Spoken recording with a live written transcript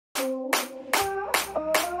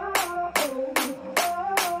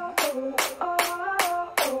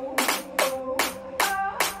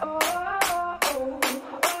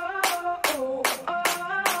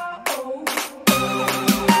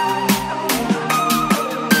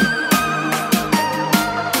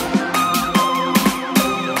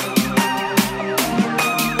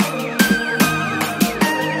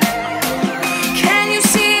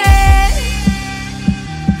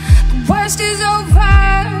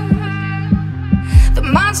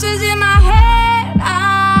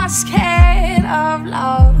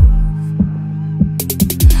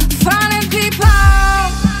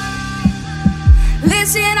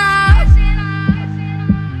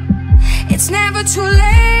never too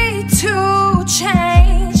late to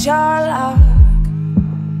change your luck.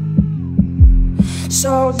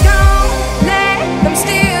 So don't let them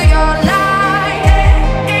steal your life.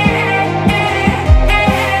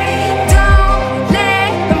 Don't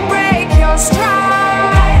let them break your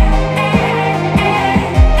stride.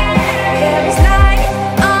 There is light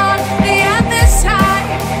on the other side,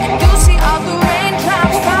 and you'll see all the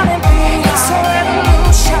raindrops falling through. It's a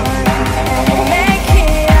revolution, and we'll make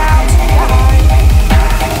it out tonight.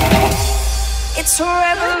 It's a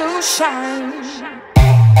revolution.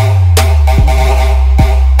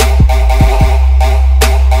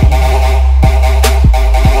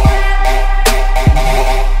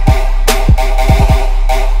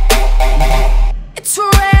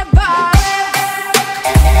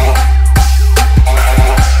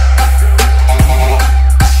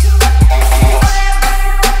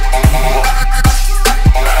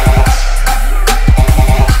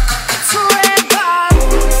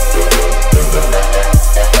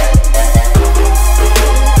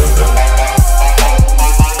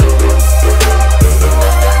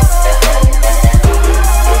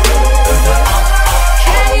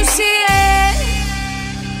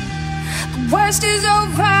 Worst is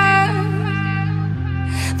over.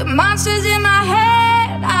 The monsters in my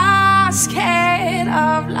head are scared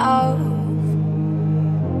of love.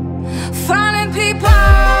 Finding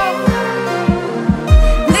people